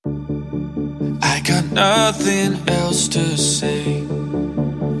got nothing else to say.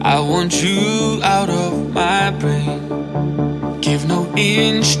 I want you out of my brain. Give no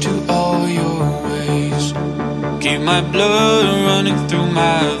inch to all your ways. Keep my blood running through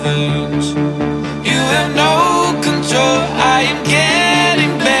my veins. You have no control. I am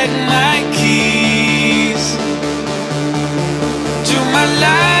getting back my keys to my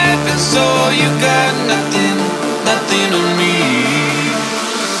life, and so you got nothing, nothing on me.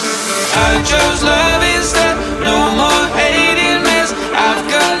 I chose love instead. No more hating mess. I've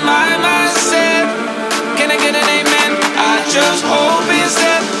got my mindset. Can I get an amen? I chose hope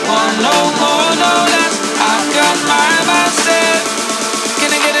instead. Want no more, no less. I've got my mindset. Can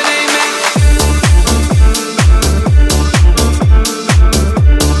I get an amen?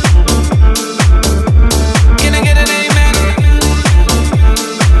 Can I get an amen?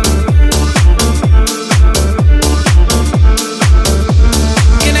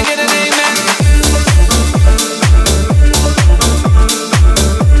 Can I get an amen?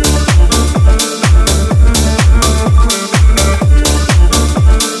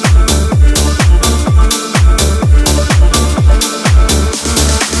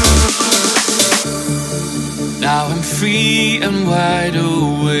 Now I'm free and wide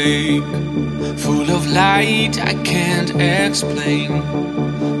awake, full of light I can't explain.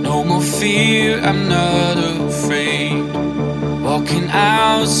 No more fear, I'm not afraid. Walking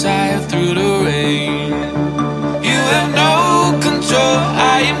outside through the rain.